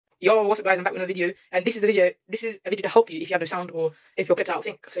Yo, what's up guys, I'm back with another video, and this is a video to help you if you have no sound or if your clip's out of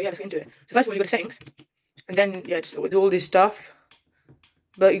sync. So yeah, let's get into it. So first of all, you go to settings, and then yeah, just do all this stuff.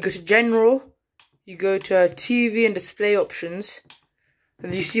 But you go to general, you go to TV and display options,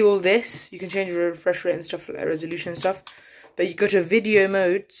 and you see all this. You can change your refresh rate and stuff, like resolution and stuff. But you go to video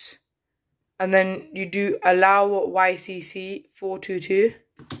modes, and then you do allow YCC 422.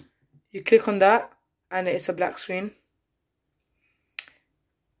 You click on that, and it's a black screen.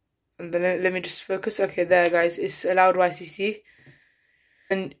 And then let me just focus. Okay, there guys, it's allowed YCC.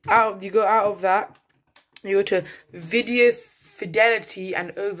 And you go out of that, you go to video fidelity and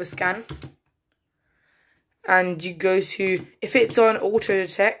overscan. And you go to, if it's on auto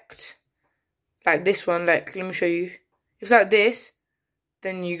detect, like this one, like let me show you. If it's like this,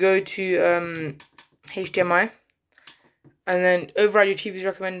 then you go to HDMI. And then override your TV's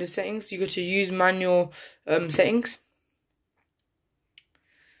recommended settings. You go to use manual settings.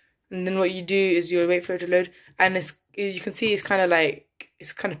 And then what you do is you wait for it to load, and you can see it's kind of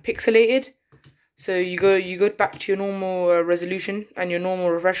pixelated. So you go back to your normal resolution and your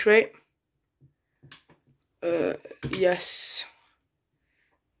normal refresh rate. Yes.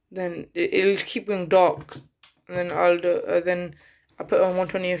 Then it'll keep going dark, and then I'll put on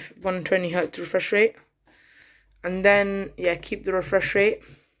 120 hertz refresh rate, and then yeah, keep the refresh rate.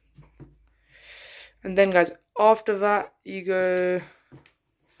 And then guys, after that you go.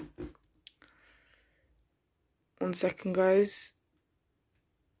 One second, guys.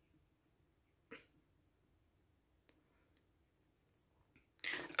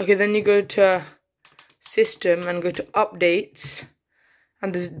 Okay, then you go to system and go to updates,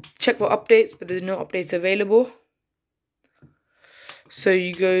 and there's check for updates, but there's no updates available. So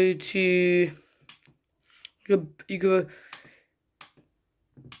you go to go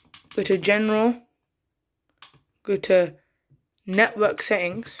to general, go to network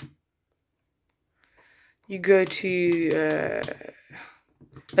settings. You go to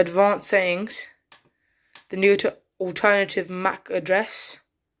advanced settings, then you go to alternative MAC address.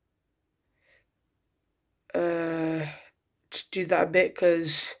 Just do that a bit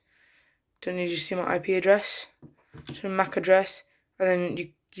because don't need you to see my IP address. So MAC address, and then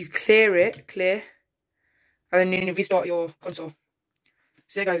you clear, and then you restart your console.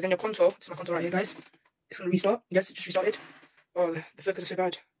 So yeah guys, then your console, this is my console right here guys, it's gonna restart. Yes, it just restarted. Oh, the focus is so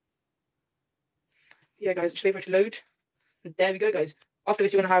bad. Yeah guys, just wait for it to load. And there we go guys. After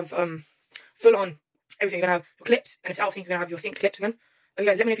this you're gonna have full on everything. You're gonna have your clips, and if it's out of sync you're gonna have your synced clips again. Okay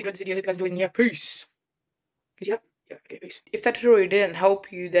guys, let me know if you enjoyed this video. Hope you guys enjoyed it. Yeah, peace. Yeah, okay, peace. If that tutorial didn't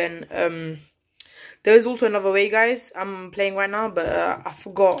help you, then there is also another way guys. I'm playing right now, but I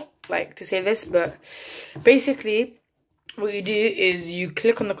forgot to say this, but basically what you do is you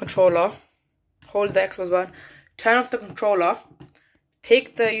click on the controller, hold the Xbox button, turn off the controller,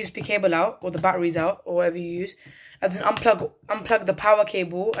 take the USB cable out, or the batteries out, or whatever you use, and then unplug the power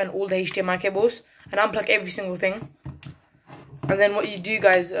cable and all the HDMI cables, and unplug every single thing. And then what you do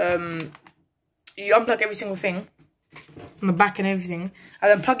guys, you unplug every single thing from the back and everything, and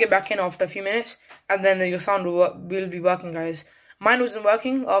then plug it back in after a few minutes, and then your sound will be working guys. Mine wasn't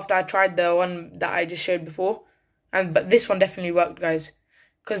working after I tried the one that I just showed before, but this one definitely worked guys,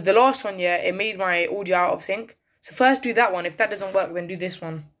 because the last one, yeah, it made my audio out of sync. So first do that one. If that doesn't work, then do this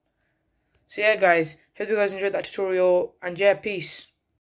one. So yeah guys, hope you guys enjoyed that tutorial, and yeah, peace.